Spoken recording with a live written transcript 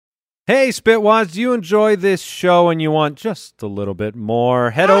Hey, Spitwads, do you enjoy this show and you want just a little bit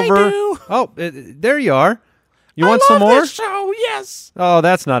more? Head over. I do. Oh, there you are. You want some more? This show, yes. Oh,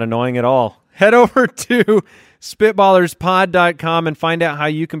 that's not annoying at all. Head over to SpitballersPod.com and find out how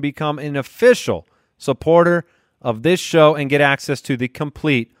you can become an official supporter of this show and get access to the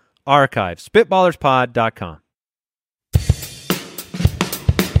complete archive. SpitballersPod.com.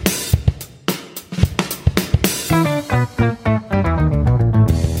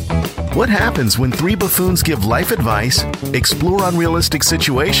 What happens when three buffoons give life advice, explore unrealistic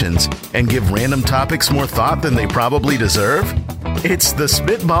situations, and give random topics more thought than they probably deserve? It's the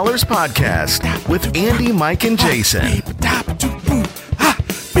Spitballers Podcast with Andy, Mike, and Jason.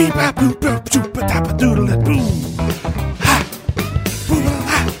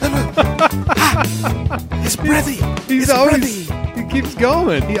 It's breathy. He keeps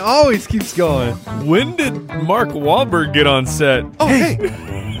going. He always keeps going. When did Mark Wahlberg get on set? Oh, hey.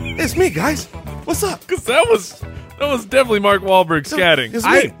 It's me, guys. What's up? Because that was definitely Mark Wahlberg scatting. It's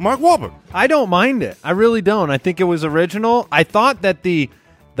me, Mark Wahlberg. I don't mind it. I really don't. I think it was original. I thought that the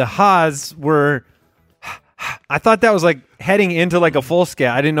ha's were... I thought that was like heading into like a full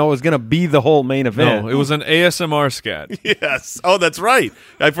scat. I didn't know it was going to be the whole main event. No, it was an ASMR scat. Yes. Oh, that's right.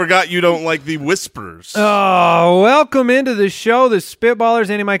 I forgot you don't like the whispers. Oh, welcome into the show. The Spitballers,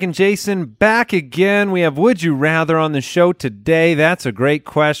 Andy, Mike, and Jason back again. We have Would You Rather on the show today. That's a great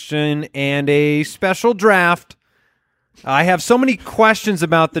question and a special draft. I have so many questions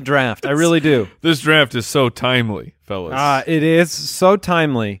about the draft. I really do. This draft is so timely, fellas. It is so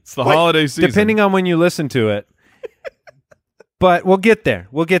timely. It's the holiday season. Depending on when you listen to it. But we'll get there.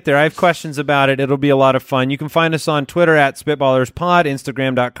 I have questions about it. It'll be a lot of fun. You can find us on Twitter at SpitballersPod,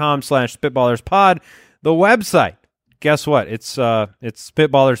 Instagram.com/SpitballersPod. The website, guess what? It's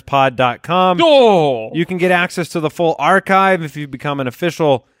SpitballersPod.com. Oh! You can get access to the full archive if you become an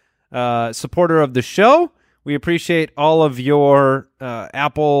official supporter of the show. We appreciate all of your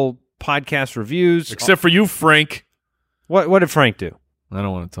Apple podcast reviews. Except for you, Frank. What did Frank do? I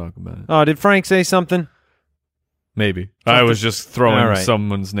don't want to talk about it. Oh, did Frank say something? Maybe. I was just throwing All right.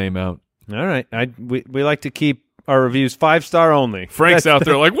 someone's name out. All right. We like to keep our reviews 5-star only. Frank's out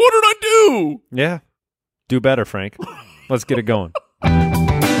there like, what did I do? Yeah. Do better, Frank. Let's get it going.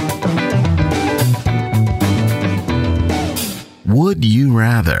 Would you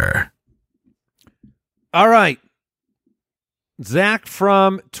rather? All right. Zach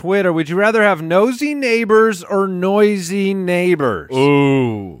from Twitter. Would you rather have nosy neighbors or noisy neighbors?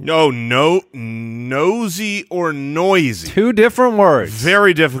 Ooh. No, nosy or noisy. Two different words.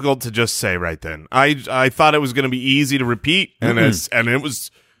 Very difficult to just say right then. I thought it was going to be easy to repeat, and it was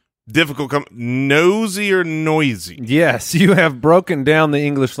difficult. Nosy or noisy? Yes, you have broken down the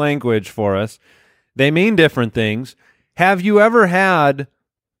English language for us. They mean different things. Have you ever had...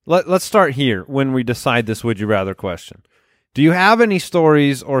 Let's start here when we decide this would you rather question. Do you have any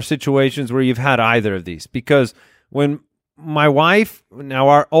stories or situations where you've had either of these? Because when my wife, now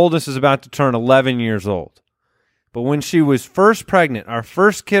our oldest is about to turn 11 years old, but when she was first pregnant, our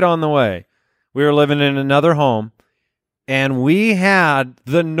first kid on the way, we were living in another home, and we had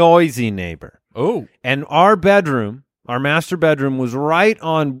the noisy neighbor. Oh. And our bedroom, our master bedroom, was right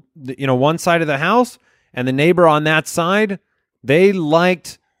on one side of the house, and the neighbor on that side, they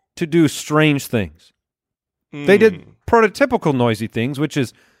liked to do strange things. They did prototypical noisy things, which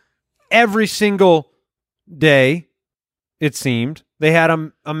is every single day, it seemed, they had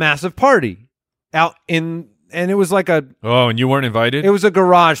a massive party out in, and it was like a... Oh, and you weren't invited? It was a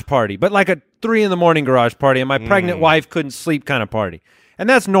garage party, but like a 3 a.m. garage party, and my pregnant wife couldn't sleep kind of party. And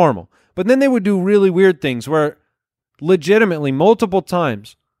that's normal. But then they would do really weird things where legitimately multiple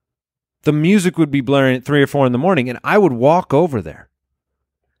times the music would be blaring at 3 or 4 a.m, and I would walk over there.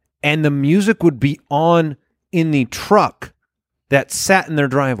 And the music would be on in the truck that sat in their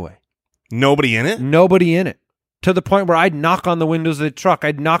driveway. Nobody in it? Nobody in it. To the point where I'd knock on the windows of the truck.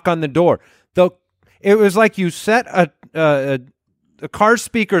 I'd knock on the door. Though it was like you set a car's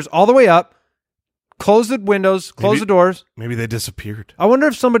speakers all the way up, close the windows, close the doors. Maybe they disappeared. I wonder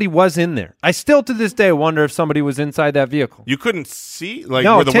if somebody was in there. I still to this day wonder if somebody was inside that vehicle. You couldn't see? Like,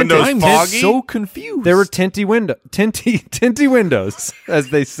 No, were the tinted. windows I'm foggy? so confused. There were tinty windows, as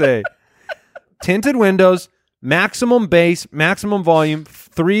they say. Tinted windows, maximum bass, maximum volume,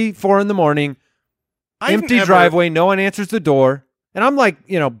 3, 4 a.m, empty driveway, no one answers the door. And I'm like,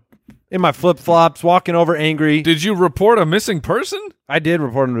 in my flip-flops, walking over angry. Did you report a missing person? I did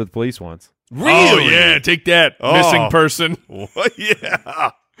report him to the police once. Really? Oh, yeah. Take that, missing person. What? Yeah.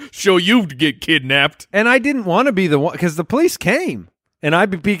 Show you to get kidnapped. And I didn't want to be the one, because the police came. And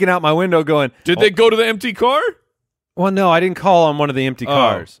I'd be peeking out my window going... Did they go to the empty car? Well, no, I didn't call on one of the empty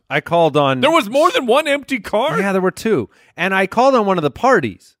cars. I called on. There was more than one empty car? Yeah, there were two, and I called on one of the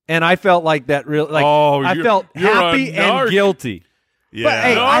parties, and I felt like that real. Like I felt you're happy a and narc. guilty. Yeah. But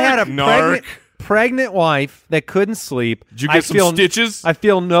hey, I had a Narc. pregnant wife that couldn't sleep. Did you get some stitches? I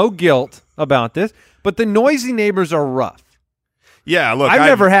feel no guilt about this, but the noisy neighbors are rough. Yeah, look, I've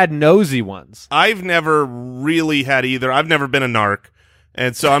never had nosy ones. I've never really had either. I've never been a narc,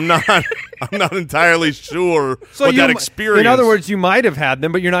 and so I'm not. I'm not entirely sure what that experience. In other words, you might have had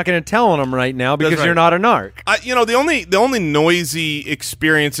them, but you're not going to tell on them right now because right. you're not a narc. The only noisy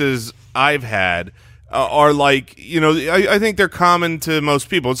experiences I've had are like, I think they're common to most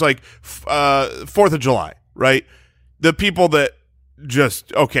people. It's like 4th of July, right? The people that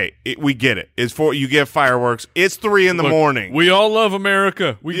just we get it. You get fireworks. It's 3 in the morning. We all love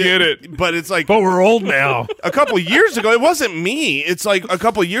America. We get it. But it's like, But we're old now. a couple of years ago, it wasn't me. It's like a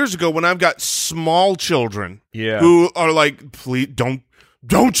couple of years ago when I've got small children who are like, please don't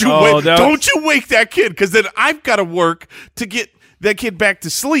you wake that kid, because then I've got to work to get that kid back to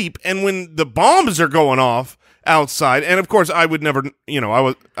sleep. And when the bombs are going off outside, and of course I would never,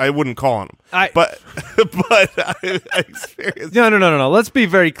 I wouldn't call on them. But I experienced. No. Let's be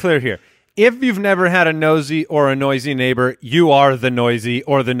very clear here. If you've never had a nosy or a noisy neighbor, you are the noisy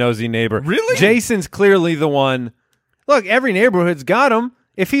or the nosy neighbor. Really? Jason's clearly the one. Look, every neighborhood's got him.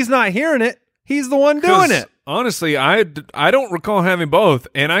 If he's not hearing it, he's the one doing it. Honestly, I don't recall having both,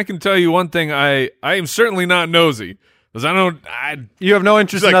 and I can tell you one thing: I am certainly not nosy, because You have no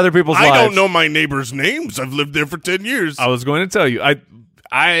interest in other people's lives. I don't know my neighbors' names. I've lived there for 10 years. I was going to tell you,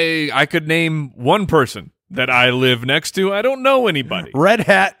 I could name one person that I live next to. I don't know anybody. Red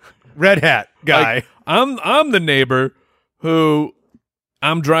hat guy. Like, I'm the neighbor who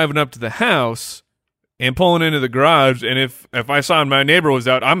I'm driving up to the house and pulling into the garage, and if I saw my neighbor was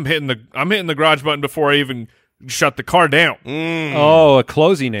out, I'm hitting the garage button before I even shut the car down. Oh, a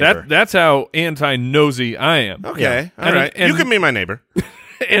closing neighbor. That's how anti-nosy I am. Okay, Yeah. all right. And you can be my neighbor.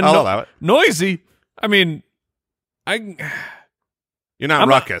 and I'll allow it. Noisy. I mean, You're not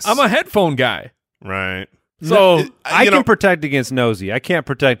ruckus. I'm a headphone guy. right. So I can protect against nosy. I can't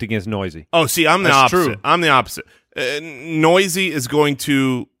protect against noisy. Oh, see, I'm the That's opposite. true. I'm the opposite. Noisy is going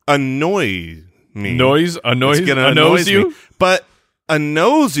to annoy me. Noise It's gonna annoys annoy you. me. But a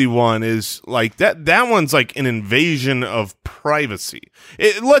nosy one is like that. That one's like an invasion of privacy.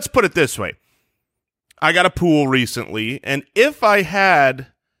 Let's put it this way: I got a pool recently, and if I had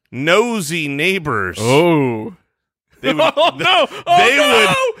nosy neighbors, Oh. they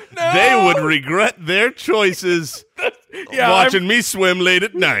would, they would regret their choices watching me swim late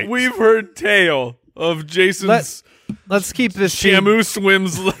at night. We've heard tale of Jason's Let's keep this Shamu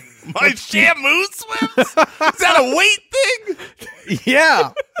swims. My Shamu swims? Is that a weight thing?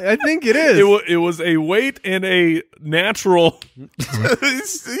 Yeah, I think it is. It was a weight and a natural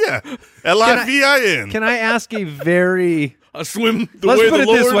Yeah. L-I-V-I-N. Can I ask a very... a swim the Let's way put the it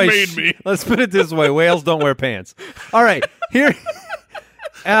this Lord way. made me. Let's put it this way. Whales don't wear pants. All right. Here.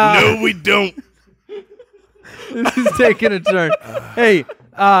 No, we don't. This is taking a turn. Hey,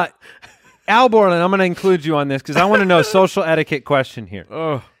 Al Borland, I'm going to include you on this because I want to know a social etiquette question here.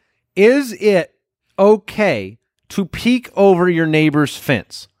 Oh. Is it okay to peek over your neighbor's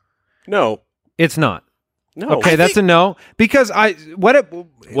fence? No. It's not. No. Okay, that's a no. Because what if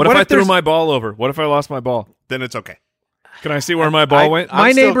I threw there's- my ball over? What if I lost my ball? Then it's okay. Can I see where my ball went? My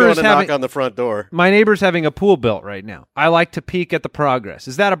I'm still neighbor's going to having- knock on the front door. My neighbor's having a pool built right now. I like to peek at the progress.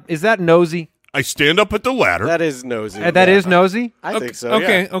 Is that nosy? I stand up at the ladder. That is nosy. That is nosy? I think so.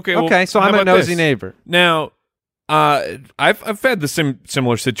 Okay, yeah. okay. Well, Okay, so how I'm a about nosy this? neighbor. Now, I've had the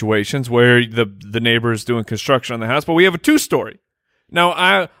similar situations where the neighbor is doing construction on the house, but we have a 2-story.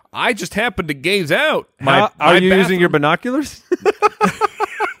 Now, I just happened to gaze out. Are you using your bathroom. binoculars?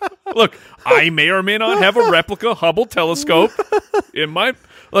 Look? I may or may not have a replica Hubble telescope in my.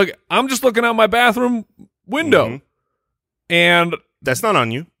 Look, I'm just looking out my bathroom window, Mhm. and That's not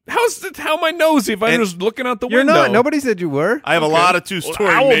on you. how am I nosy if I'm And just looking out the You're window? not. Nobody said you were. I have a lot of 2-story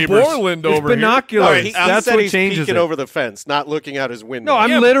Owl neighbors. Borland It's over here. binoculars. All right, he That's said what he's changes peeking it. over the fence, not looking out his window. No, I'm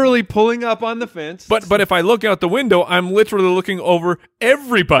Yeah, literally pulling up on the fence. But if I look out the window, I'm literally looking over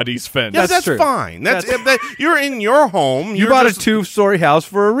everybody's fence. Yes, that's true. fine. You're in your home. you You're bought just- a 2-story house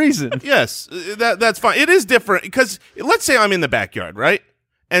for a reason. Yes, that's fine. It is different because let's say I'm in the backyard, right?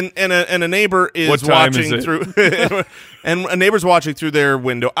 And a neighbor is What time is watching it? through, and a neighbor's watching through their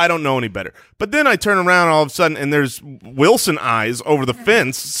window. I don't know any better. But then I turn around all of a sudden, and there's Wilson eyes over the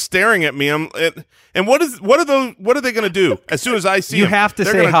fence staring at me. And what are they going to do as soon as I see You them? have to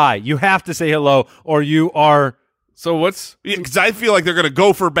They're say gonna- hi. You have to say hello, or you are. So what's because I feel like they're going to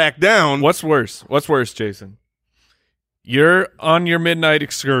gopher back down. worse? What's worse, Jason? You're on your midnight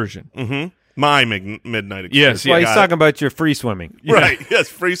excursion. Mm-hmm. My midnight excursion. Yes, Well, yeah. he's talking about your free swimming. Right. Yes,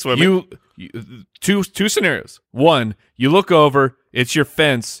 free swimming. You two scenarios. One, you look over, it's your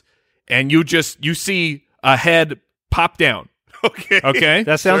fence, and you see a head pop down. Okay?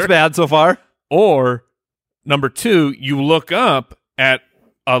 That sounds bad so far. Or number two, you look up at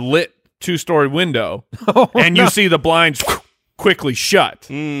a lit 2-story window and you see the blinds quickly shut.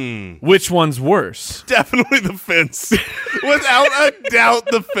 Which one's worse? Definitely the fence. Without a doubt,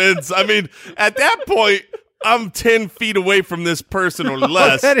 the fence. I mean, at that point, I'm 10 feet away from this person or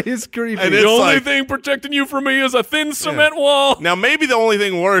less. That is creepy. And The it's only like- thing protecting you from me is a thin cement wall. Now, maybe the only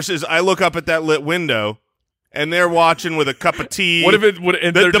thing worse is I look up at that lit window, and they're watching with a cup of tea. What if it would?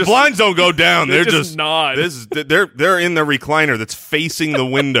 And The blinds don't go down. they They're just nod. They're in the recliner that's facing the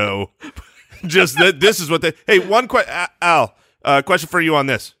window. Just that. This is what they. Hey, one question, Al. Question for you on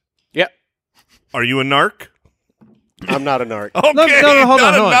this. Yeah. Are you a narc? I'm not a narc. Okay, no, hold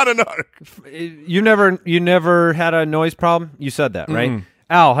on. not a narc. You never had a noise problem? You said that, right?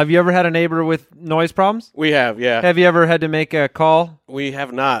 Al, have you ever had a neighbor with noise problems? We have, yeah. Have you ever had to make a call? We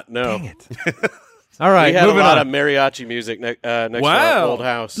have not, no. Dang it. All right, We had a moving lot on. of mariachi music next to our Wow. old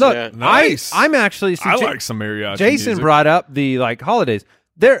house. Look, yeah. Nice. I'm actually. I like some mariachi Jason music. brought up the holidays.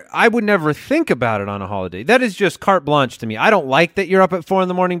 I would never think about it on a holiday. That is just carte blanche to me. I don't like that you're up at 4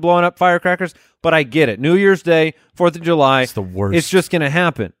 a.m. blowing up firecrackers, but I get it. New Year's Day, 4th of July. It's the worst. It's just going to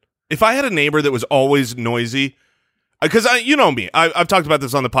happen. If I had a neighbor that was always noisy, because you know me, I've talked about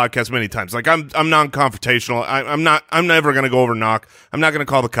this on the podcast many times. Like I'm non-confrontational. I'm never going to go over and knock. I'm not going to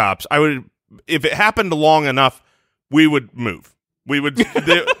call the cops. I would, if it happened long enough, we would move. We would.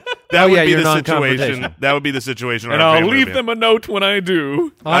 That would be you're the situation. non-confrontational. That would be the situation. And I'll leave them a note when I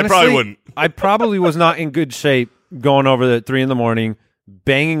do. I probably wouldn't. I probably was not in good shape going over there at 3 a.m,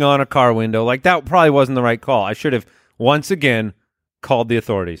 banging on a car window. Like that probably wasn't the right call. I should have once again called the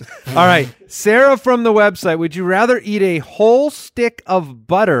authorities. All right, Sarah from the website. Would you rather eat a whole stick of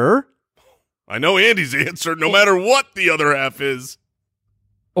butter I know Andy's answer, no matter what the other half is.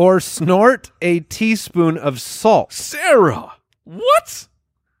 or snort a teaspoon of salt? Sarah, what?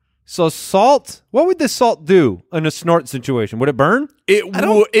 So salt, what would the salt do in a snort situation? Would it burn?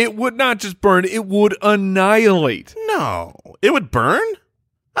 It would not just burn, it would annihilate. No, it would burn.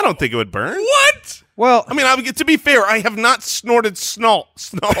 I don't think it would burn. What? Well, I mean, to be fair, I have not snorted snort.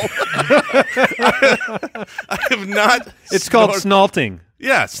 I have not. it's called snalting.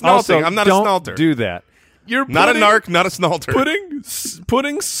 Yeah, snalting. Also, I'm not don't a snalter. do that. You're Not a narc, not a snalter.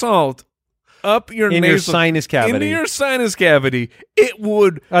 Putting salt up your In your nasal, sinus cavity. into your sinus cavity. It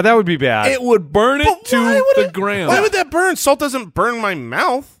would That would be bad. it would burn it But to why would the it- ground. Why would that burn? Salt doesn't burn my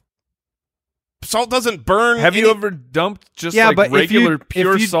mouth. Salt doesn't burn. Have you any- ever dumped just Yeah, like but if regular you-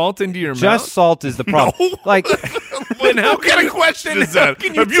 pure if you salt into your Just mouth? salt is the problem. No. Like, Then how what can kind you- of question then is how that?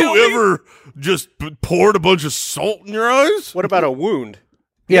 can you Have tell you me- ever just poured a bunch of salt in your eyes? What about a wound?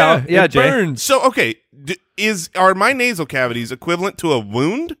 yeah, it Jay. burns. So okay, are my nasal cavities equivalent to a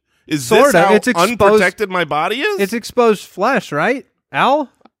wound? Is Sorta. this how It's exposed- unprotected my body is? It's exposed flesh, right? Al?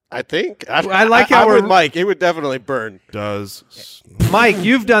 I think. I like how I'm we're- with Mike. It would definitely burn. does. Mike,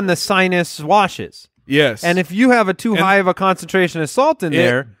 you've done the sinus washes. Yes, And if you have a too high of a concentration of salt in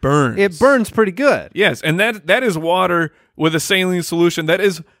there, burns. it burns pretty good. Yes, and that is water with a saline solution that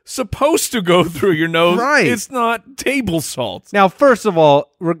is supposed to go through your nose. Right. It's not table salt. Now, first of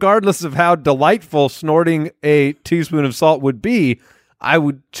all, regardless of how delightful snorting a teaspoon of salt would be, I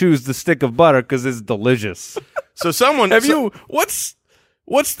would choose the stick of butter because it's delicious. So someone Have you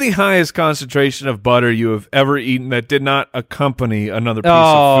what's the highest concentration of butter you have ever eaten that did not accompany another piece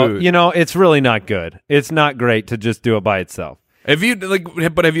of food? you know, it's really not good. It's not great to just do it by itself. Have you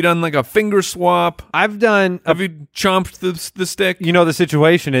have you done like a finger swap? I've done Have you chomped the stick? you know the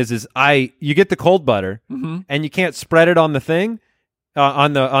situation is you get the cold butter and you can't spread it on the thing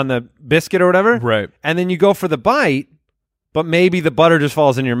on the biscuit or whatever, Right. and then you go for the bite, but maybe the butter just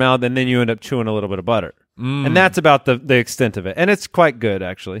falls in your mouth and then you end up chewing a little bit of butter, and that's about the extent of it, and it's quite good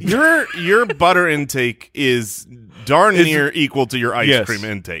actually. your butter intake is darn near equal to your ice Yes. cream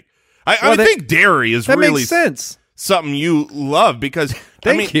intake. I Well, that- think dairy is That really makes sense. something you love because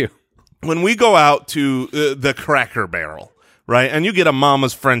Thank you. when we go out to the Cracker Barrel, right, and you get a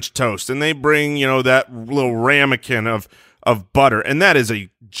Mama's French toast, and they bring that little ramekin of butter, and that is a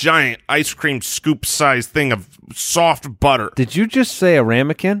giant ice cream scoop size thing of soft butter. Did you just say a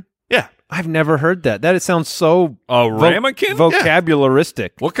ramekin? Yeah, I've never heard that. It sounds so A ramekin?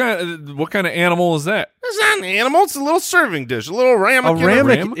 vocabularistic. What kind of animal is that? it's not an animal; it's a little serving dish, a little A ramekin.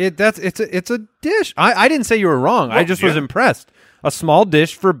 ramekin. It's a dish. I didn't say you were wrong. I just was yeah. impressed. a small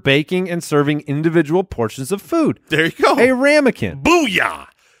dish for baking and serving individual portions of food. There you go. A ramekin. Booyah!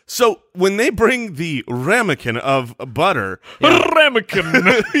 So when they bring the ramekin of butter,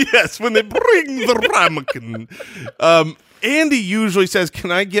 Ramekin. yes, when they bring the ramekin, Andy usually says,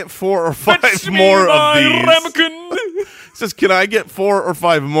 "Can I get 4 or 5 Fetch me more of my these?" ramekin. Says, "Can I get 4 or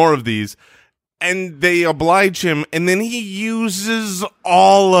 5 more of these?" And they oblige him, and then he uses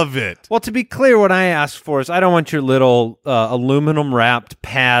all of it. Well, to be clear, what I asked for is I don't want your little aluminum wrapped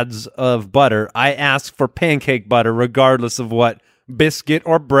pads of butter. I ask for pancake butter, regardless of what biscuit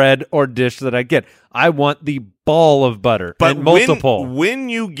or bread or dish that I get. I want the ball of butter, But and multiple when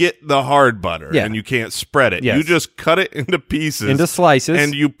you get the hard butter and you can't spread it, Yes. you just cut it into pieces, into slices,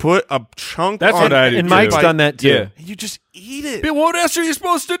 and you put a chunk. That's on what I do, and too. Mike's done that too. Yeah. And you just eat it. But what else are you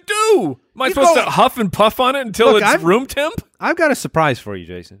supposed to do? Am I You supposed know- to huff and puff on it until Look, it's I've- room temp? I've got a surprise for you,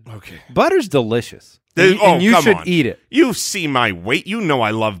 Jason. Okay. Butter's delicious, There- and you come should on. eat it. You see my weight. You know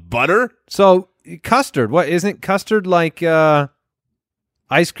I love butter. So custard, what isn't custard like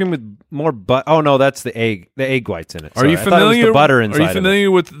ice cream with more butter? Oh no, that's the egg whites in it. Are you Sorry, I thought it was familiar? the butter Are inside you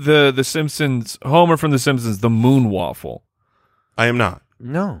familiar with the Simpsons? Homer from the Simpsons, the moon waffle. I am not. of it?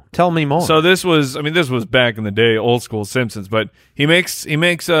 No, tell me more. So this was back in the day, old school Simpsons. But he makes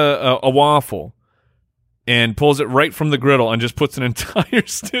a waffle and pulls it right from the griddle and just puts an entire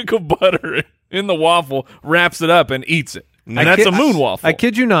stick of butter in the waffle, wraps it up, and eats it. And that's a moon waffle. I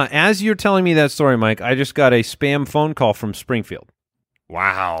kid you not. As you're telling me that story, Mike, I just got a spam phone call from Springfield.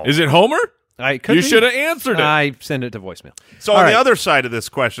 Wow. Is it Homer? You should have answered it. I send it to voicemail. So All on right. the other side of this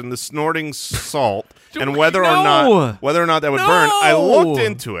question, the snorting salt and whether No. or not that would burn, I looked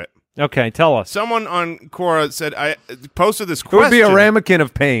into it. Okay, tell us. Someone on Quora said I posted this It question. would be a ramekin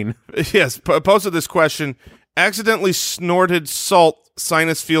of pain. Yes, posted this question. Accidentally snorted salt.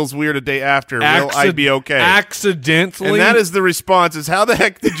 Sinus feels weird a day after. Will I be okay? Accidentally? And that is the response. Is how the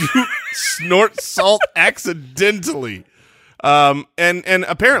heck did you snort salt accidentally? And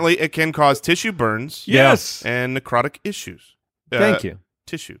apparently it can cause tissue burns. Yes. And necrotic issues. Thank you.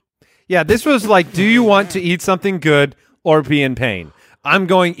 Tissue. Yeah, this was like, do you want to eat something good or be in pain? I'm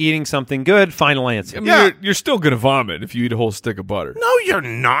going eating something good. Final answer. I mean, Yeah. you're still going to vomit if you eat a whole stick of butter. No, you're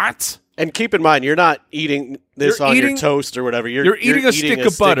not. And keep in mind, you're not eating this You're on eating- your toast or whatever. You're eating a stick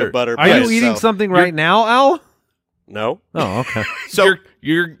of butter. Are by you itself. eating something right now, Al? No. Oh, okay. So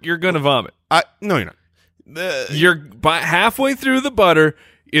You're going to vomit. no, you're not. You're halfway through the butter.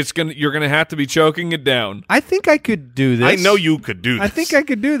 You're gonna have to be choking it down. I think I could do this. I know you could do this. I think I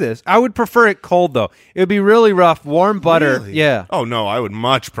could do this. I would prefer it cold, though. It would be really rough. Warm butter. Really? Yeah. Oh no, I would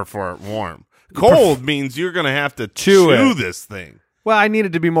much prefer it warm. Cold means you're going to have to Chew it. this thing. Well, I need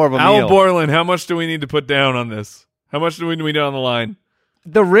it to be more of a Al meal. Borland, how much do we need to put down on this? How much do we need on the line?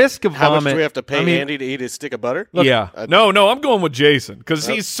 The risk of How vomit. much do we have to pay I mean, Andy to eat his stick of butter? Yeah. No, I'm going with Jason because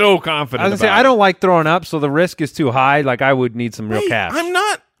he's so confident. I was gonna say about I don't like throwing up, so the risk is too high. Like I would need some real Wait, cash. I'm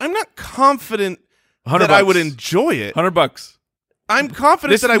not confident 100 that I would bucks. enjoy it. $100. I'm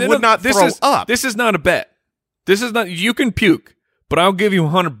confident that I would not throw up. This is not a bet. This is not. You can puke, but I'll give you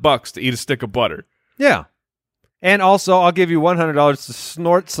 $100 to eat a stick of butter. Yeah. And also, I'll give you $100 to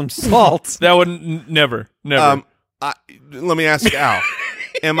snort some salt. That would never. Let me ask Al.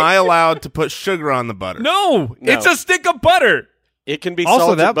 Am I allowed to put sugar on the butter? No, No. it's a stick of butter. It can be Also,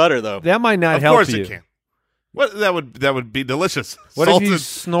 salted that- butter, though. That might not Of help course you. it can. What that would be delicious. What Salted if you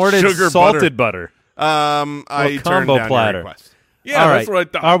snorted sugar salted butter? I turned combo down platter. your request. Yeah, all that's right. what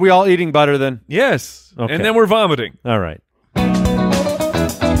I thought. Are we all eating butter then? Yes, Okay. and then we're vomiting. All right.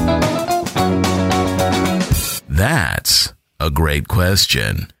 That's a great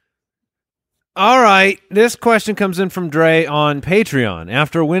question. All right. This question comes in from Dre on Patreon.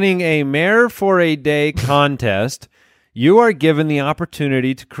 After winning a Mayor for a Day contest, you are given the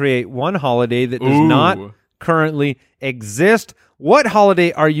opportunity to create one holiday that does not Ooh. currently exist. What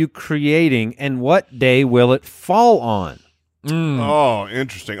holiday are you creating, and what day will it fall on? Oh,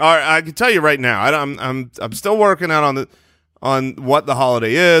 interesting. All right, I can tell you right now. I'm still working out on what the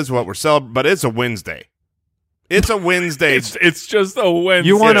holiday is, what we're celebrating, but it's a Wednesday. It's a Wednesday. It's just a Wednesday.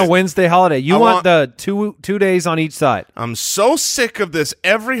 You want a Wednesday holiday. You I want want- the two days on each side. I'm so sick of this.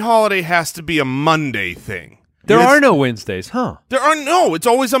 Every holiday has to be a Monday thing. There It's- are no Wednesdays, huh? There are no. It's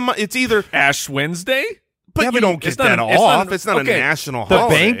always it's either. Ash Wednesday? But Yeah, you but don't it's get not that an- it's not off. an- It's not okay. a national The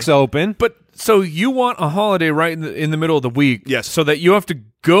holiday. bank's open. But so you want a holiday right in the middle of the week, Yes. so that you have to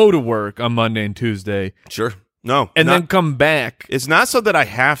go to work on Monday and Tuesday, Sure. No. and not- then come back. it's not so that I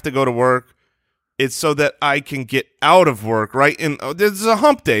have to go to work. It's so that I can get out of work, right? And there's a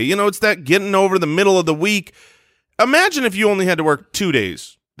hump day. You know, it's that getting over the middle of the week. Imagine if you only had to work 2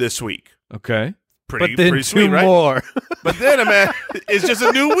 days this week. Okay. Pretty, but then pretty two sweet, right? more. But then, man, it's just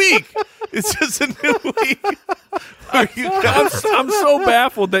a new week. It's just a new week. I'm so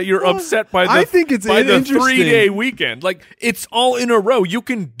baffled that you're upset by the, I think it's by the interesting. 3-day weekend. Like, it's all in a row. You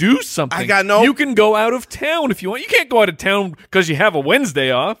can do something. You can go out of town if you want. You can't go out of town because you have a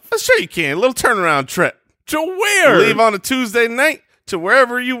Wednesday off. Sure you can. A little turnaround trip. To where? Leave on a Tuesday night to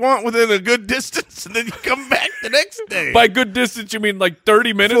wherever you want within a good distance, and then you come back the next day. By good distance, you mean like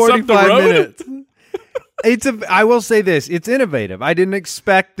 30 minutes up the 45 road? minutes. I will say this. It's innovative. I didn't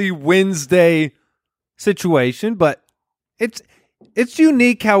expect the Wednesday situation, but it's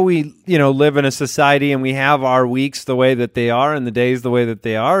unique how we, live in a society and we have our weeks the way that they are and the days the way that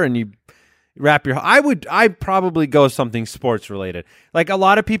they are, and you wrap your I'd probably go something sports related. Like a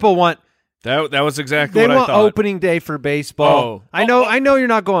lot of people want That was exactly they what I want thought. opening day for baseball. I know you're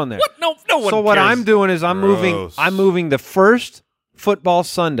not going there. What? No one So what cares. I'm doing is I'm moving the first football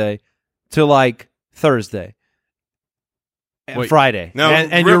Sunday to like Thursday. And Wait. Friday. No,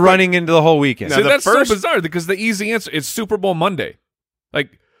 and you're running into the whole weekend. Now, See, the that's first- so bizarre because the easy answer is Super Bowl Monday.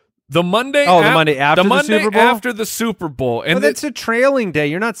 Like the Monday the Monday after the Super Bowl? after the Super Bowl. And But that's a trailing day.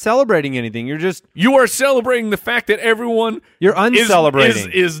 You're not celebrating anything. you are celebrating the fact that everyone You're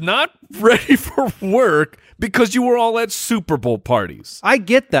uncelebrating. is not ready for work because you were all at Super Bowl parties. I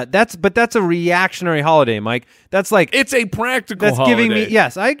get that. But that's a reactionary holiday, Mike. That's like It's a practical that's holiday. giving me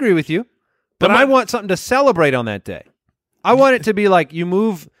yes, I agree with you. But The I Mon- want something to celebrate on that day. I want it to be like you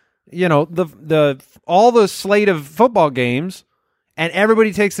move, the all the slate of football games, and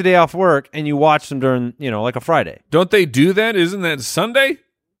everybody takes the day off work, and you watch them during, like a Friday. Don't they do that? Isn't that Sunday?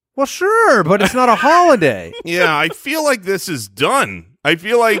 Well, sure, but it's not a holiday. Yeah, I feel like this is done. I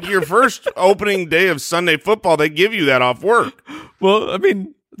feel like your first opening day of Sunday football, they give you that off work. Well, I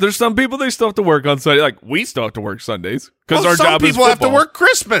mean, there's some people they still have to work on Sunday. Like we still have to work Sundays because Well, our some job is people have to football. work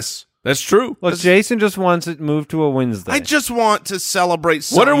Christmas. That's true. Look, Jason just wants it moved to a Wednesday. I just want to celebrate What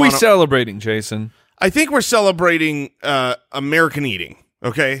something. are we on a- celebrating, Jason? I think we're celebrating American eating.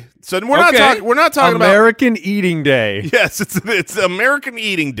 Okay, so we're not Okay. talking. We're not talking American Eating Day. about. Yes, it's American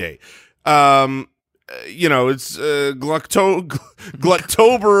Eating Day. It's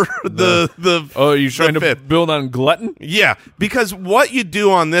Gluttober the. Oh, you're trying to fifth. build on glutton? Yeah, because what you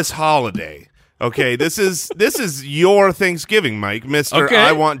do on this holiday. Okay, this is your Thanksgiving, Mike, Mr. Okay.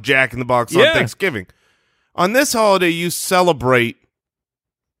 I want Jack in the Box on Yeah. Thanksgiving. On this holiday, you celebrate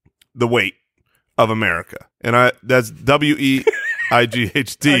the weight of America, and that's WEIGHT.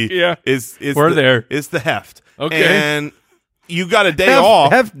 Yeah. is We're there. It's the heft. Okay. and you got a day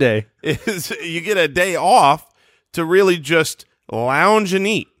off. Hef Day. You get a day off to really just lounge and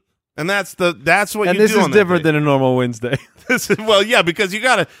eat. And that's what And you this do is on that different day. than a normal Wednesday. Well, yeah, because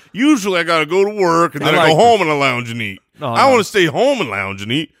usually I gotta go to work and then I like go home and I lounge and eat. No, I no. want to stay home and lounge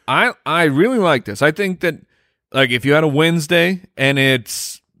and eat. I really like this. I think that like if you had a Wednesday and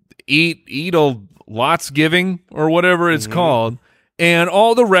it's eat a lots giving or whatever it's called, and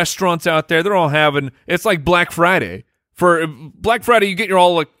all the restaurants out there, they're all having it's like Black Friday. For Black Friday, you get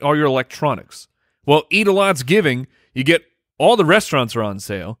all your electronics. Well, eat a lot's giving, you get all the restaurants are on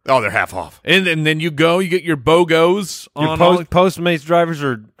sale, Oh, they're half off. and then you get your BOGOs Your on all, Postmates drivers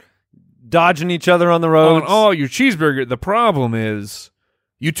are dodging each other on the on road. all your cheeseburger. The problem is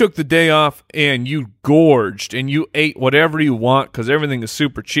you took the day off and you gorged and you ate whatever you want because everything is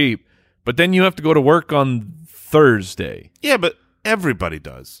super cheap. But then you have to go to work on Thursday. Yeah, but everybody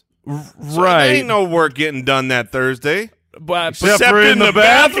does. So Right. there ain't no work getting done that Thursday. But Except in the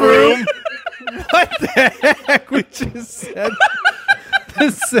bathroom. What the heck? We just said the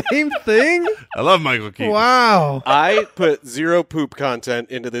same thing? I love Michael Keaton. Wow. I put zero poop content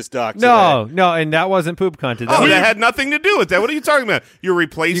into this doc No, today. no, and that wasn't poop content. That Oh, was- that had nothing to do with that. What are you talking about? You're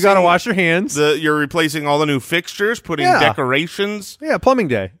replacing. you got to wash your hands. You're replacing all the new fixtures, putting Yeah. decorations. Yeah, plumbing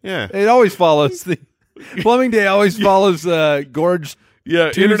day. Yeah. It always follows the plumbing day always follows gorge. yeah,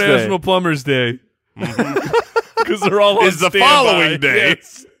 Tuesday. International Plumbers Day. Because they're all on Is the standby. following day.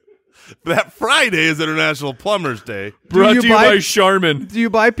 Yes. That Friday is International Plumbers Day. Brought you to you buy- by Charmin. Do you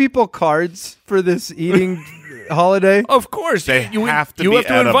buy people cards for this eating holiday? Of course. They you have to you be have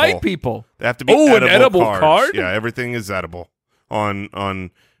to edible. invite people. They have to be Oh, an edible cards. card? Yeah, everything is edible.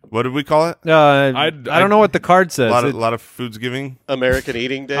 On what did we call it? I don't know what the card A says. lot of foods giving American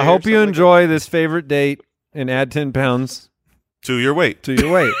Eating Day. I or hope you something. enjoy this favorite date and add 10 pounds to your weight. to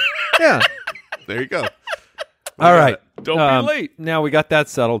your weight. Yeah. There you go. All right. Don't be late. Now we got that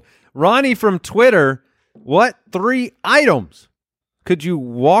settled. Ronnie from Twitter, what 3 items could you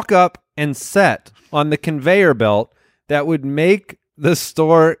walk up and set on the conveyor belt that would make the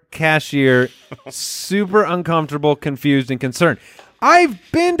store cashier super uncomfortable, confused, and concerned? I've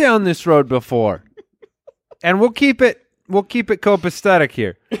been down this road before, and we'll keep it we'll keep it copacetic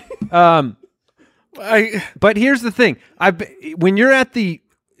here. But here's the thing. When you're at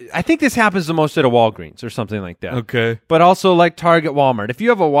I think this happens the most at a Walgreens or something like that. Okay. But also like Target, Walmart. If you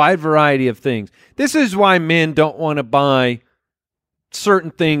have a wide variety of things, this is why men don't want to buy certain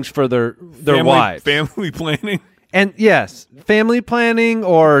things for their wives. Family planning. And yes, family planning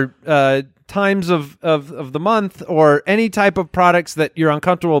or times of the month or any type of products that you're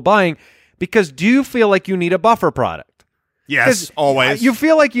uncomfortable buying. Because do you feel like you need a buffer product? Yes, always. You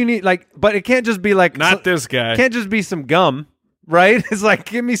feel like you need but it can't just be like this guy. It can't just be some gum, right? It's like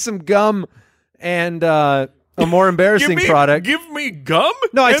give me some gum and a more embarrassing product. Give me gum?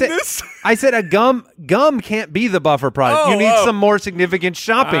 No, this? I said a gum can't be the buffer product. You need some more significant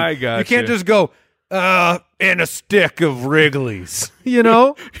shopping. I got you can't just go and a stick of Wrigley's. You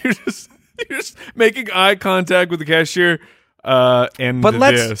know? You're just making eye contact with the cashier. For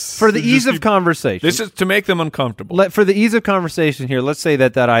the ease of conversation. This is to make them uncomfortable. For the ease of conversation here, let's say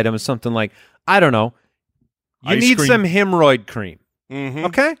that item is something like, I don't know, you need some hemorrhoid cream. Mm-hmm.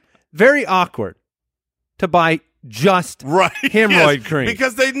 Okay? Very awkward to buy just hemorrhoid cream.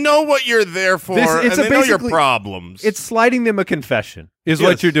 Because they know what you're there for and they know your problems. It's sliding them a confession is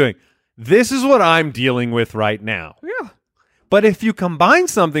what you're doing. This is what I'm dealing with right now. Yeah. But if you combine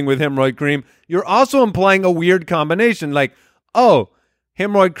something with hemorrhoid cream, you're also implying a weird combination like, oh,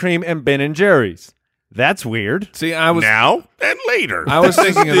 hemorrhoid cream and Ben & Jerry's. That's weird. See, I was now and later. I was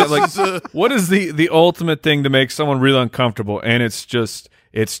thinking of that, what is the ultimate thing to make someone really uncomfortable? And it's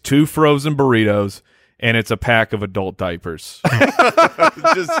 2 frozen burritos and it's a pack of adult diapers.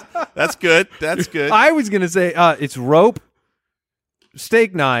 That's good. That's good. I was gonna say it's rope,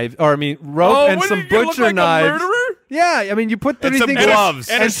 steak knife, rope and some butcher knives. Yeah, I mean, you put and some things gloves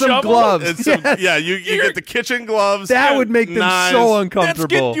and some gloves. And some, yeah, you get the kitchen gloves. That would make them so uncomfortable.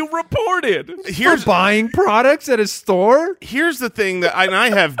 That's getting you reported. For buying products at a store? Here's the thing that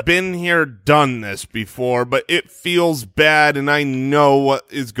I have been here, done this before, but it feels bad, and I know what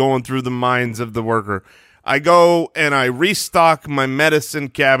is going through the minds of the worker. I go and I restock my medicine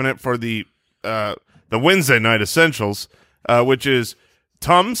cabinet for the Wednesday night essentials, which is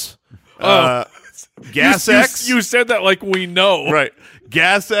Tums. Gas X. You said that like we know. Right.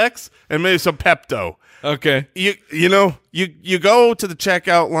 Gas X and maybe some Pepto. Okay. You go to the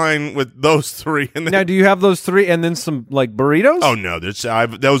checkout line with those 3. And then, now, do you have those 3 and then some like burritos? Oh no,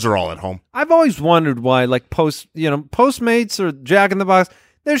 those are all at home. I've always wondered why like Postmates or Jack in the Box,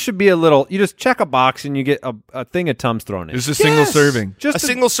 there should be a little. You just check a box and you get a thing of Tums thrown in. It's a single serving. Just a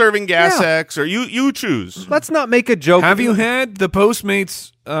single serving Gas X, or you choose. Let's not make a joke. Have you had the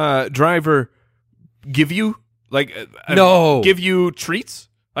Postmates driver give you give you treats?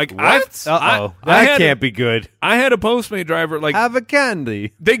 Like what? That can't be good. I had a Postmate driver have a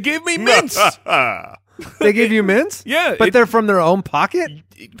candy. They gave me mints. They gave you mints? Yeah, but they're from their own pocket.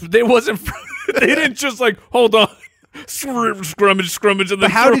 They wasn't. They didn't just like hold on. Scrummage. And but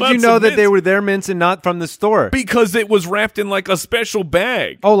how did you know that they were their mints and not from the store? Because it was wrapped in like a special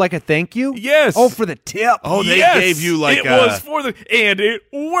bag. Oh, like a thank you? Yes. Oh, for the tip. Oh, they gave you like it was for and it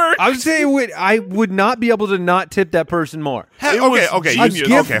worked. I would say I would not be able to not tip that person more. Okay.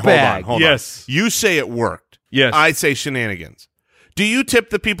 Bag. Hold on. Yes. You say it worked. Yes. I say shenanigans. Do you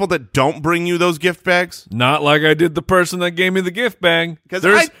tip the people that don't bring you those gift bags? Not like I did the person that gave me the gift bag.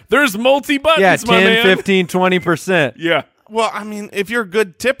 Because there's multi-buttons, my man. 10, 15, 20%. Yeah. Well, I mean, if you're a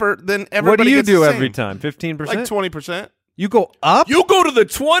good tipper, then everybody What do you gets do the same. every time? 15%? Like 20%. You go up? You go to the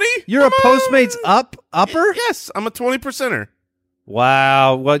 20? You're a Postmates upper? Yes, I'm a 20%er.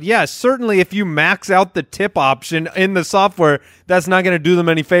 Wow. Well, yeah, certainly if you max out the tip option in the software, that's not going to do them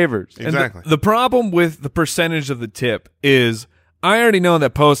any favors. Exactly. And the problem with the percentage of the tip is I already know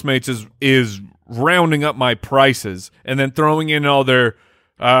that Postmates is rounding up my prices and then throwing in all their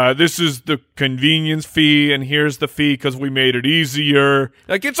this is the convenience fee and here's the fee because we made it easier.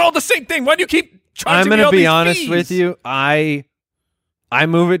 Like, it's all the same thing. Why do you keep charging me all these fees? I'm going to be honest with you. I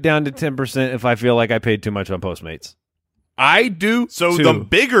move it down to 10% if I feel like I paid too much on Postmates. I do. So too. the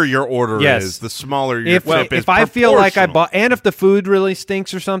bigger your order is, the smaller your tip is. If I feel like I bought, and if the food really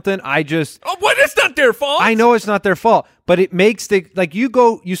stinks or something, I just. Oh, but it's not their fault. I know it's not their fault, but it makes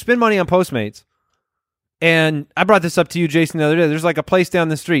you spend money on Postmates. And I brought this up to you, Jason, the other day. There's like a place down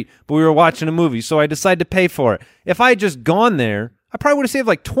the street, but we were watching a movie, so I decided to pay for it. If I had just gone there, I probably would have saved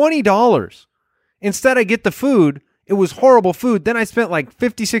like $20. Instead, I get the food. It was horrible food. Then I spent like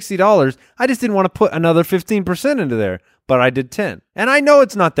 $50, $60. I just didn't want to put another 15% into there, but I did 10. And I know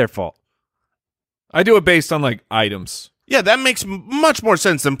it's not their fault. I do it based on like items. Yeah, that makes much more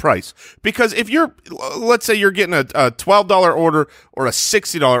sense than price. Because if let's say you're getting a $12 order or a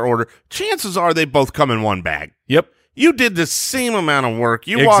 $60 order, chances are they both come in one bag. Yep. You did the same amount of work.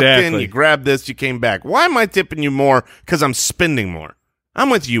 You walked in, you grabbed this, you came back. Why am I tipping you more? Because I'm spending more. I'm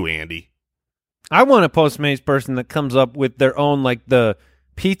with you, Andy. I want a Postmates person that comes up with their own, like the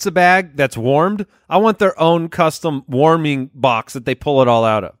pizza bag that's warmed. I want their own custom warming box that they pull it all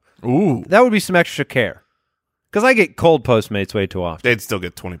out of. Ooh. That would be some extra care. Because I get cold Postmates way too often. They'd still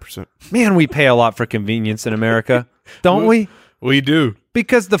get 20%. Man, we pay a lot for convenience in America, don't we? We do.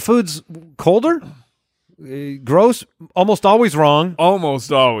 Because the food's colder, gross, almost always wrong,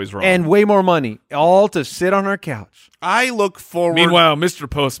 Almost always wrong. and way more money, all to sit on our couch. I look forward. Meanwhile, Mr.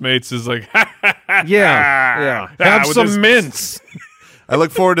 Postmates is like, Yeah. Have with some this- mints. I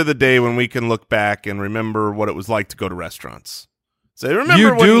look forward to the day when we can look back and remember what it was like to go to restaurants. Say, remember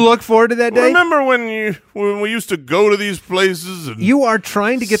You when, do look forward to that day? Remember when we used to go to these places and You are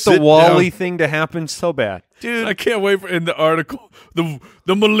trying to get the Sit Wall-E down. thing to happen so bad. dude, I can't wait for in the article the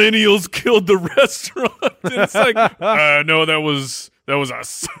millennials killed the restaurant. And it's like, no, that was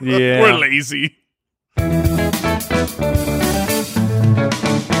us. Yeah. We're lazy.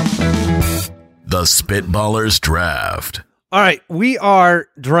 The Spitballers Draft. All right, we are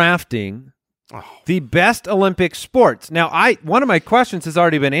drafting the best Olympic sports. Now, one of my questions has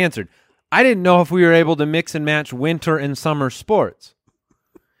already been answered. I didn't know if we were able to mix and match winter and summer sports.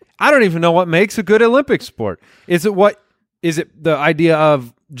 I don't even know what makes a good Olympic sport. Is it the idea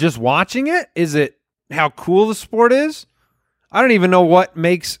of just watching it? Is it how cool the sport is? I don't even know what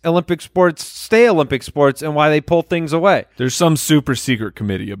makes Olympic sports stay Olympic sports and why they pull things away. There's some super secret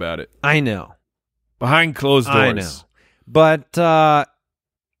committee about it. I know. Behind closed doors. I know. But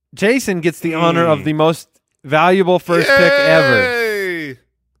Jason gets the honor of the most valuable first pick ever. Yay!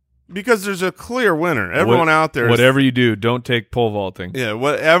 Because there's a clear winner. Everyone out there, Whatever you do, don't take pole vaulting.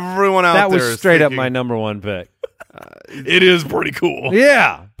 what everyone out That there was is straight up thinking, my number one pick. It is pretty cool.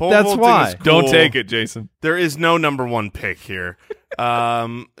 Yeah, Pole that's vaulting why. is cool. Don't take it, Jason. There is no number one pick here.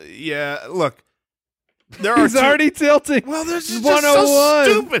 Yeah, look, there are He's already tilting. Well, this is just 101. so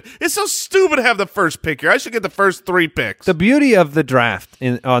stupid. It's so stupid to have the first pick here. I should get the first three picks. The beauty of the draft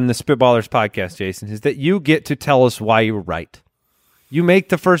on the Spitballers podcast, Jason, is that you get to tell us why you were right. You make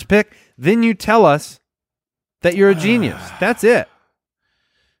the first pick, then you tell us that you're a genius. That's it.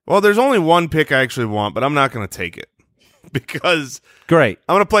 Well, there's only one pick I actually want, but I'm not going to take it because Great.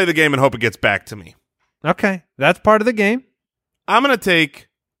 I'm going to play the game and hope it gets back to me. Okay, that's part of the game. I'm going to take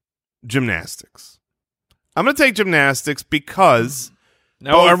gymnastics. I'm going to take gymnastics because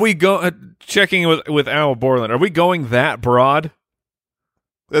Now, are we checking with Al Borland? Are we going that broad?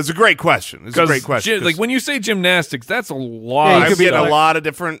 that's a great question. It's a great question. Like when you say gymnastics, that's a lot. Yeah, you I'm could be getting like- a lot of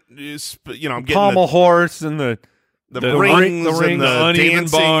different, I'm getting Pommel horse and the the the rings, rings, and the uneven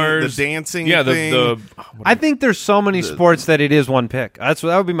dancing, bars. the dancing Yeah, thing. I think there's so many sports that it is one pick. That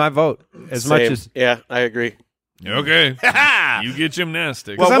would be my vote. As much Same. as Yeah, I agree. Okay, Ha! you get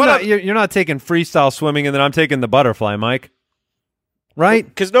gymnastics. Well, what you're not taking freestyle swimming, and then I'm taking the butterfly, Mike. Right?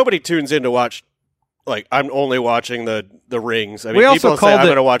 Because nobody tunes in to watch. Like, I'm only watching the rings. I mean, We also people say called I'm it-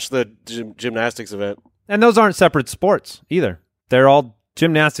 going to watch the gymnastics event. And those aren't separate sports either. They're all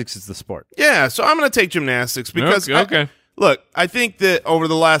gymnastics is the sport. Yeah, so I'm going to take gymnastics because Okay. look, I think that over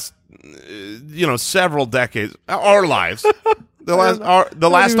the last several decades, our lives, the last our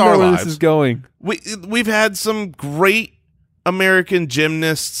where lives, this is going. we've had some great American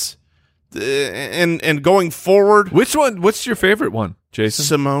gymnasts, and going forward, Which one? What's your favorite one, Jason?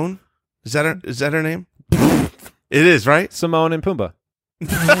 Simone, is that her name? It is, right? Simone and Pumbaa.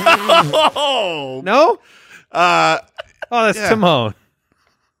 Oh, No? uh, Oh, that's Yeah. Timon.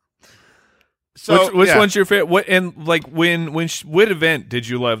 so which yeah. one's your favorite? What and like what event did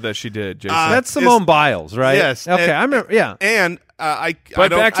you love that she did, Jason? That's Simone Biles, right? yes, Okay, and- I remember. Yeah. And I But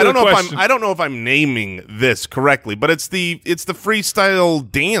don't, back to I don't the know question. I don't know if I'm naming this correctly, but it's the freestyle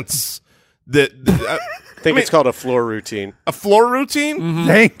dance that I think it's called a floor routine. a floor routine.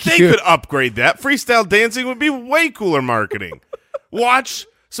 Thank They you. could upgrade that. Freestyle dancing would be way cooler marketing. Watch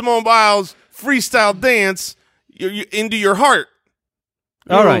Simone Biles freestyle dance into your heart.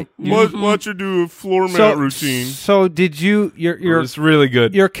 All right. Watch her do a floor mat routine. So did you your It's really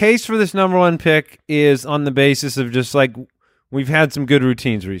good. your case for this number one pick is on the basis of just like we've had some good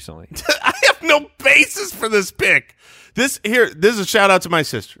routines recently. I have no basis for this pick. This is a shout out to my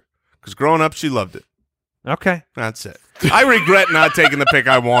sister because growing up she loved it. Okay. That's it. I regret not taking the pick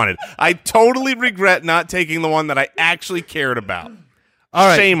I wanted. I totally regret not taking the one that I actually cared about. All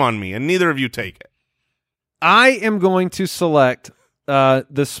right. Shame on me, and neither of you take it. I am going to select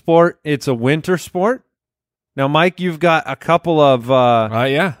the sport. It's a winter sport. Now, Mike, you've got a couple of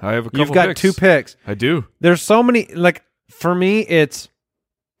Yeah, I have a couple. you've got picks. 2 picks. I do. There's so many, like, for me, is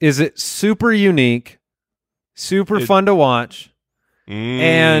it super unique, super fun to watch.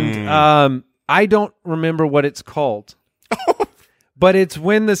 And I don't remember what it's called. But it's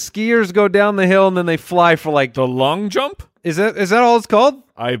when the skiers go down the hill and then they fly for like The long jump? Is that all it's called?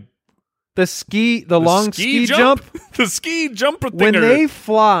 The long ski jump? The ski jumper thing. When they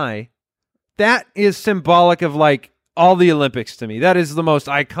fly, that is symbolic of like all the Olympics to me. That is the most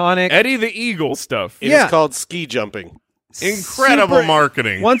iconic. Eddie the Eagle stuff. It is called ski jumping. Incredible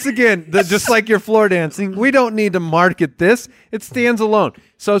marketing. Once again, just like your floor dancing, we don't need to market this. It stands alone.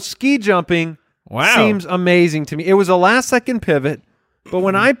 So ski jumping seems amazing to me. It was a last-second pivot, but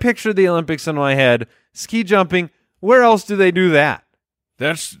when I picture the Olympics in my head, ski jumping, where else do they do that?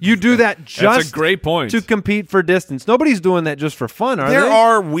 You do that just that's a great point. to compete for distance. Nobody's doing that just for fun, are There they?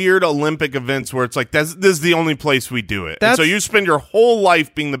 are weird Olympic events where it's like, this is the only place we do it. And so you spend your whole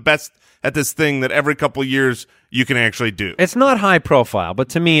life being the best at this thing that every couple of years you can actually do. It's not high profile, but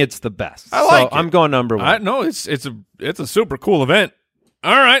to me, it's the best. I like it. I'm going number one. No, it's a super cool event.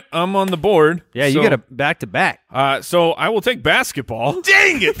 All right, I'm on the board. Yeah, you get a back-to-back. So I will take basketball.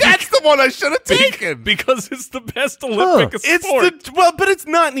 Dang it! That's the one I should have taken. Because it's the best Olympic sport. But it's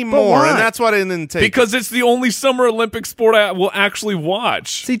not anymore, and that's what I didn't take. Because it's the only Summer Olympic sport I will actually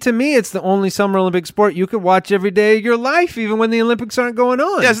watch. See, to me, it's the only Summer Olympic sport you could watch every day of your life, even when the Olympics aren't going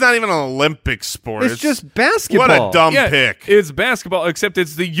on. Yeah, it's not even an Olympic sport. It's just basketball. What a dumb pick. It's basketball, except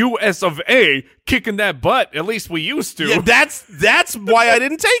it's the U.S. of A. kicking that butt. At least we used to. Yeah, that's why I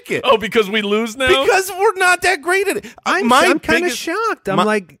didn't take it. Oh, because we lose now? Because we're not that great at it. I'm kind of shocked.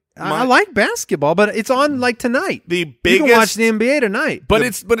 I like basketball, but it's on like tonight. The You biggest. can watch the NBA tonight. But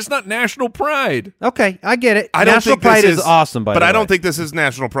it's not national pride. Okay, I get it. I don't National think Pride this is awesome, but I don't think this is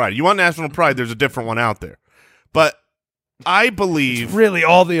national pride. You want national pride? There's a different one out there. But I believe really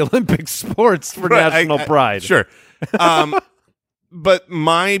all the Olympic sports for national pride. Sure. But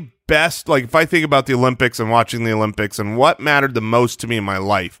my best, like if I think about the Olympics and watching the Olympics and what mattered the most to me in my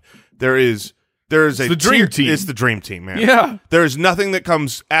life, there's the dream team. It's the dream team, man. Yeah. There's nothing that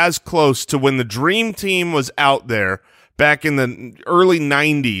comes as close to when the dream team was out there back in the early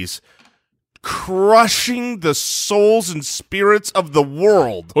 90s, crushing the souls and spirits of the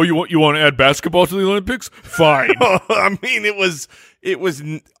world. Oh, you want to add basketball to the Olympics? Fine. I mean, it was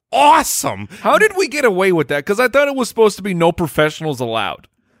awesome. How did we get away with that? Because I thought it was supposed to be no professionals allowed.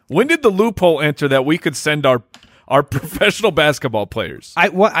 When did the loophole enter that we could send our professional basketball players? I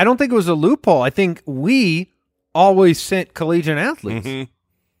don't think it was a loophole. I think we always sent collegiate athletes. Mm-hmm.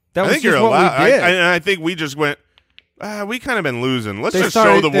 That was I think just you're what allowed. we did. I think we just went, we kind of been losing. Let's They just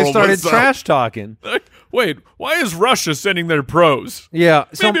show the world They started what's up. trash talking. Wait, why is Russia sending their pros? Yeah.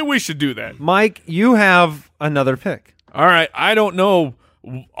 So, Maybe we should do that. Mike, you have another pick. All right, I don't know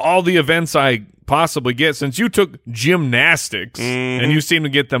all the events I possibly get. Since you took gymnastics and you seem to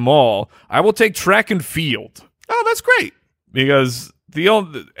get them all, I will take track and field. Oh, that's great. Because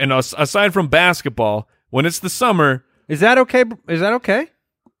aside from basketball, when it's the summer, Is that okay?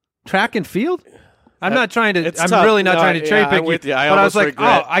 Track and field? I'm not trying to. I'm tough. really not trying to cherry I'm pick with you. But I almost was like,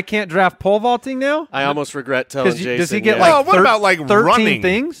 regret. I can't draft pole vaulting now. I almost regret telling 'Cause Jason. does he get yeah. like Oh, what about, like, 13 running?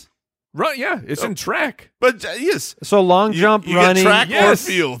 things? it's in track. But yes, So long jump, you running. get track yes.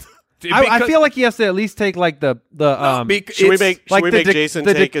 or field. I feel like he has to at least take like the Should we make the Jason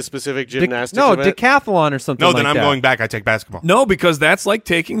take a specific gymnastics no event? decathlon or something. No, like then I'm that. going back. I take basketball. No, because that's like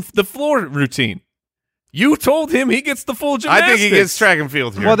taking the floor routine. You told him he gets the full gymnastics. I think he gets track and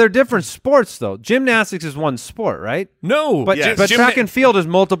field here. Well, they're different sports though. Gymnastics is one sport, right? No, But Yes. but track and field is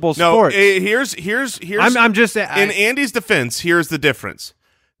multiple no, sports. here's. I'm just in Andy's defense. Here's the difference.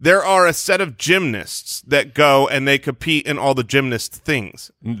 There are a set of gymnasts that go and they compete in all the gymnast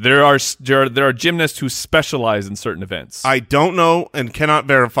things. there are gymnasts who specialize in certain events. I don't know and cannot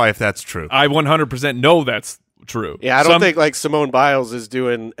verify if that's true. I 100% know that's true. Yeah, I don't think like Simone Biles is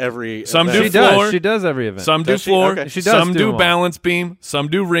doing every. Some event. do floor. She does every event. Some do Does she? floor. Okay. She does Some do do them all. balance beam. Some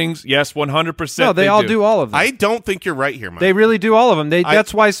do rings. Yes, 100%. no, they all do all of them. I don't think you're right here, Mike. They really do all of them.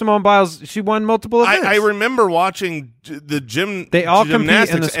 That's why Simone Biles, she won multiple events. I remember watching the gym. They all compete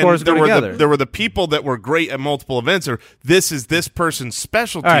gymnastics, and the scores go there were together. there were the people that were great at multiple events, or this is this person's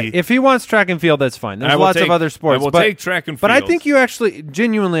specialty. All right, if he wants track and field, that's fine. There's I will lots take- of other sports. I will but, take track and But I field. think you actually,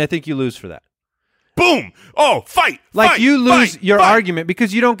 genuinely, I think you lose for that. Boom! Oh, fight! Like fight, you lose fight, your fight. argument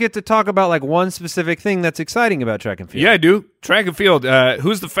because you don't get to talk about like one specific thing that's exciting about track and field. Yeah, I do. Track and field.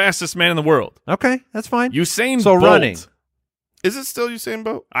 Who's the fastest man in the world? Okay, that's fine. Usain So Bolt. running. Is it still Usain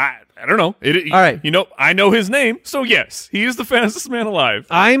Bolt? I don't know. All right. You know, I know his name, so yes, he is the fastest man alive.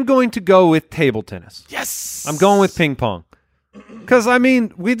 I'm going to go with table tennis. Yes. I'm going with ping pong. Because, I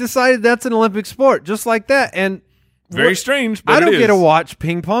mean, we decided that's an Olympic sport, just like that. And Very strange, but I don't it get to is. watch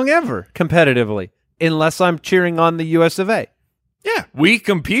ping pong ever competitively. unless I'm cheering on the US of A. Yeah. We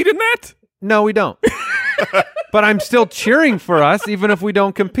compete in that? No, we don't. But I'm still cheering for us, even if we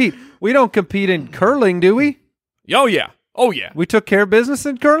don't compete. We don't compete in curling, do we? Oh, yeah. Oh, yeah. We took care of business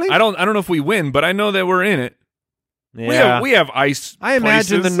in curling? I don't know if we win, but I know that we're in it. Yeah. We have ice. I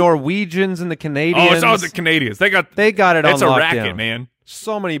imagine places. the Norwegians and the Canadians. Oh, it's all the Canadians. They got it on It's a lockdown. racket, man.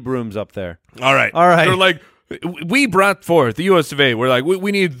 So many brooms up there. All right. They're like, we brought forth the US of A. We're like,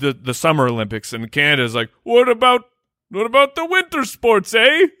 we need the Summer Olympics, and Canada's like, what about the winter sports,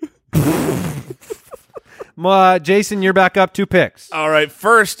 eh? Jason, you're back up 2 picks. All right.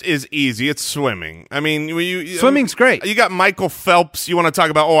 First is easy. It's swimming. I mean, Swimming's great. You got Michael Phelps. You want to talk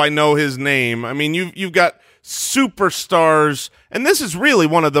about? Oh, I know his name. I mean, you've got superstars, and this is really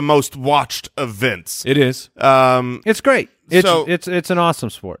one of the most watched events. It is. It's great. So- It's an awesome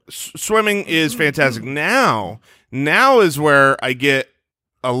sport. Swimming is fantastic. Now is where I get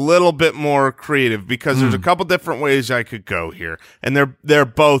a little bit more creative because there's a couple different ways I could go here, and they're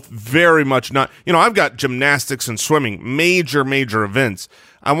both very much not. I've got gymnastics and swimming, major events.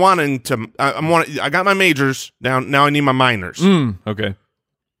 I got my majors down. Now I need my minors. Okay.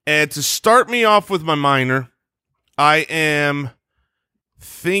 And to start me off with my minor, I am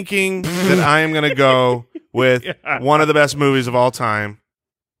thinking that I am going to go with one of the best movies of all time,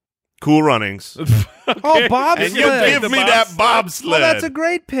 Cool Runnings. Oh, bobsled. And you give me that bobsled. Oh, that's a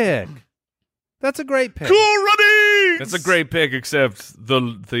great pick. That's a great pick. Cool Runnings. That's a great pick, except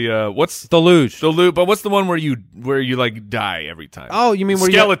the what's The luge. the loop? But what's the one where you like die every time? Oh, you mean where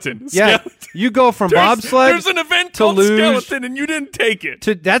skeleton? Yeah, Skeleton. you go from bobsled. There's an event to called luge skeleton, and you didn't take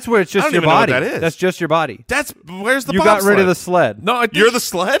it. That's where it's I just don't your even know what body. that is. That's just your body. Where's the You bobsled? got rid of the sled. No, I think, You're the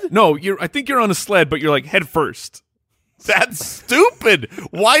sled? No, I think you're on a sled, but you're like head first. That's stupid.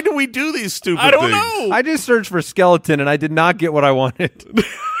 Why do we do these stupid I don't things? know. I just searched for skeleton and I did not get what I wanted.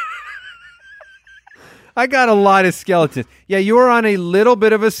 I got a lot of skeletons. Yeah, you were on a little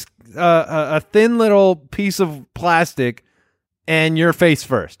bit of a thin little piece of plastic, and you're face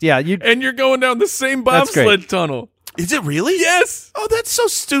first. Yeah, And you're going down the same That's great. bobsled tunnel. Is it really? Yes. Oh, that's so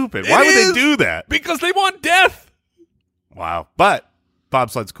stupid. Why would is. they do that? Because they want death. Wow. But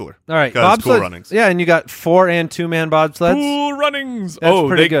bobsled's cooler. All right, 'Cause Cool bobsled. Runnings. Yeah, and you got 4 and 2-man bobsleds. Cool Runnings. That's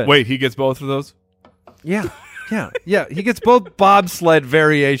pretty good. Wait, he gets both of those? Yeah. He gets both bobsled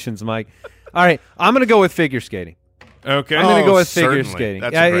variations, Mike. All right, I'm going to go with figure skating. Okay. I'm going to go with figure certainly. skating.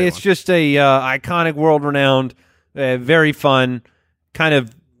 That's a great It's one. just a iconic, world-renowned, very fun, kind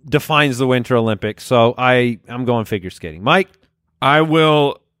of defines the Winter Olympics. So I'm going figure skating. Mike? I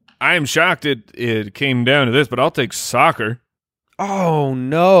am shocked it came down to this, but I'll take soccer. Oh,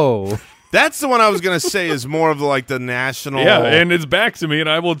 no. That's the one I was going to say is more of the national. Yeah, and it's back to me, and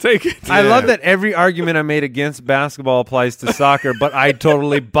I will take it. I love that every argument I made against basketball applies to soccer, but I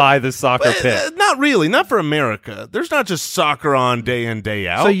totally buy the soccer pick. Not really. Not for America. There's not just soccer on day in, day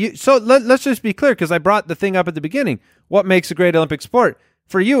out. So let's just be clear, because I brought the thing up at the beginning. What makes a great Olympic sport?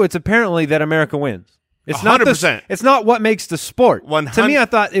 For you, it's apparently that America wins. It's not 100%. It's not what makes the sport. 100 To me, I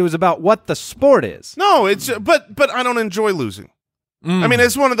thought it was about what the sport is. No, but I don't enjoy losing. I mean,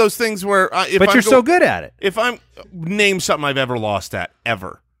 it's one of those things where But you're so good at it. If I'm name something I've ever lost at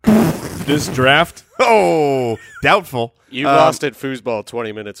ever. This draft. Oh, doubtful. You lost at foosball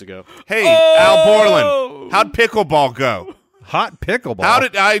 20 minutes ago. Hey, Al Borland, how'd pickleball go? Hot pickleball.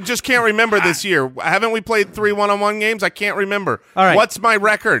 I just can't remember this year. Haven't we played 3 one-on-one games? I can't remember. All right. What's my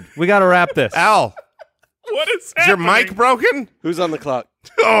record? We got to wrap this. Al, What is is your mic broken? Who's on the clock?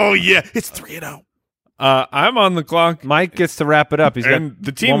 Oh, yeah. It's 3-0. I'm on the clock, Mike gets to wrap it up. He's and got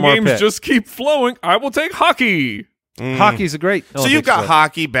the team one more games pick. just keep flowing. I will take hockey Hockey's a great. So you've got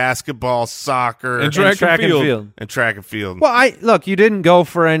hockey, basketball, soccer, and track and field. and track and field. Well, look. You didn't go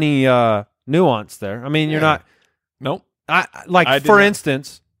for any nuance there. I mean, you're not. Nope. I did for not.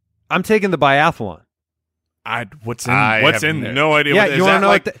 instance, I'm taking the biathlon. What's I in have there? no idea. Yeah, what, you wanna know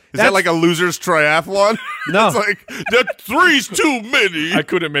what is that's- that like a loser's triathlon? No. It's like, that 3's too many. I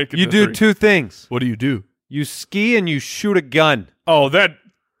couldn't make it. You to do 3. 2 things. What do you do? You ski and you shoot a gun. Oh,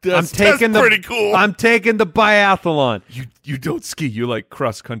 I'm taking pretty cool. I'm taking the biathlon. you don't ski. You like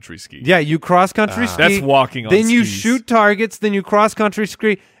cross country ski. Yeah, you cross country ski. That's walking on Then you skis. shoot targets. Then you cross country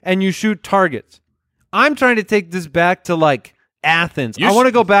ski and you shoot targets. I'm trying to take this back to Athens. You I want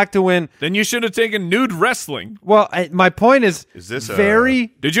to go back to when. Then you should have taken nude wrestling. Well, my point is this very.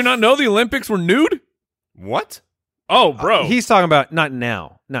 Did you not know the Olympics were nude? What? Oh, bro. He's talking about not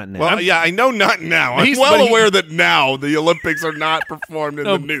now. Not now. Well, yeah, I know not now. I'm He's- well but he- aware that now the Olympics are not performed in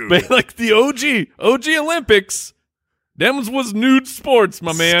No, the nude. but like the OG Olympics, them was nude sports,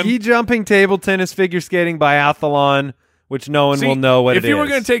 my man. Ski jumping, table tennis, figure skating, biathlon, which no one will know what it is. If you were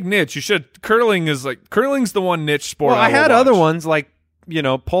going to take niche, you should. Curling's the one niche sport. Well, I had other ones like,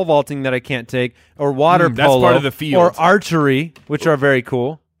 pole vaulting that I can't take, or water polo. That's part of the field. Or archery, which are very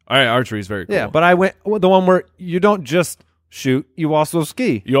cool. All right, archery is very cool. Yeah, but I went the one where you don't just shoot, you also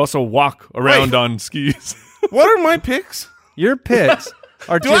ski. You also walk around on skis. What are my picks? Your picks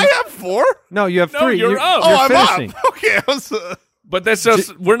are. Do I have 4? No, you have 3. You're up. You're I'm finishing. up. Okay, but that's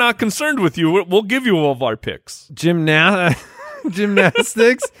just we're not concerned with you. We'll give you all of our picks. Gymnastics,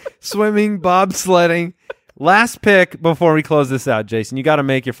 swimming, bobsledding. Last pick before we close this out, Jason. You got to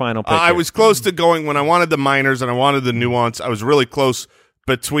make your final pick. I was close to going when I wanted the minors and I wanted the nuance. I was really close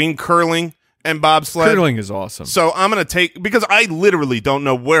between curling and bobsled. Curling is awesome. So I'm going to take, because I literally don't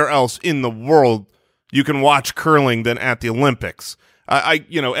know where else in the world you can watch curling than at the Olympics.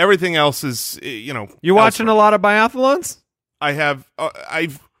 Everything else is, You watching a lot of biathlons? I've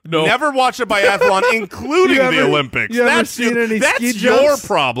never watched a biathlon, including the Olympics. That's your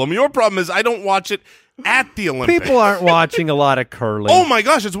problem. Your problem is I don't watch it at the Olympics. People aren't watching a lot of curling. Oh my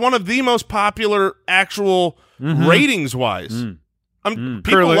gosh, it's one of the most popular actual ratings-wise.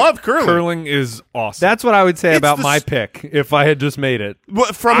 People love curling. Curling is awesome. That's what I would say about my pick if I had just made it.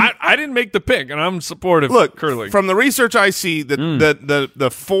 I didn't make the pick, and I'm supportive of curling. From the research I see,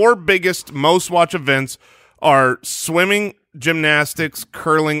 the 4 biggest, most watched events are swimming, gymnastics,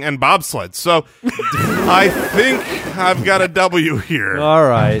 curling, and bobsled. So I think I've got a W here. All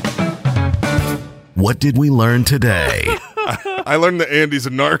right. What did we learn today? I learned that Andy's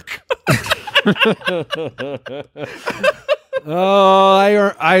a narc.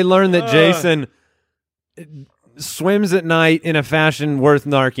 I learned that Jason swims at night in a fashion worth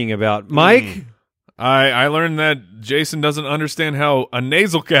narking about. Mike? I learned that Jason doesn't understand how a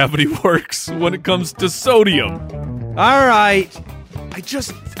nasal cavity works when it comes to sodium. All right. I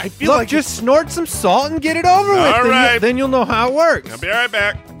feel like just snort some salt and get it over with. All right. Then you'll know how it works. I'll be right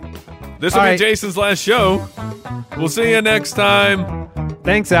back. This will be Jason's last show. We'll see you next time.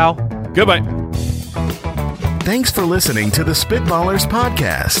 Thanks, Al. Goodbye. Thanks for listening to the Spitballers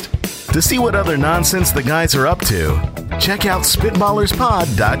Podcast. To see what other nonsense the guys are up to, check out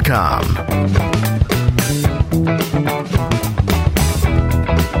SpitballersPod.com.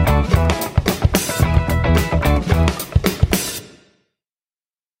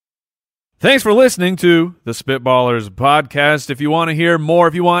 Thanks for listening to the Spitballers Podcast. If you want to hear more,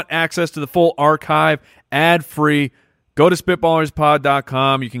 if you want access to the full archive, ad-free, go to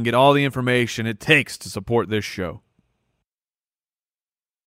SpitballersPod.com. You can get all the information it takes to support this show.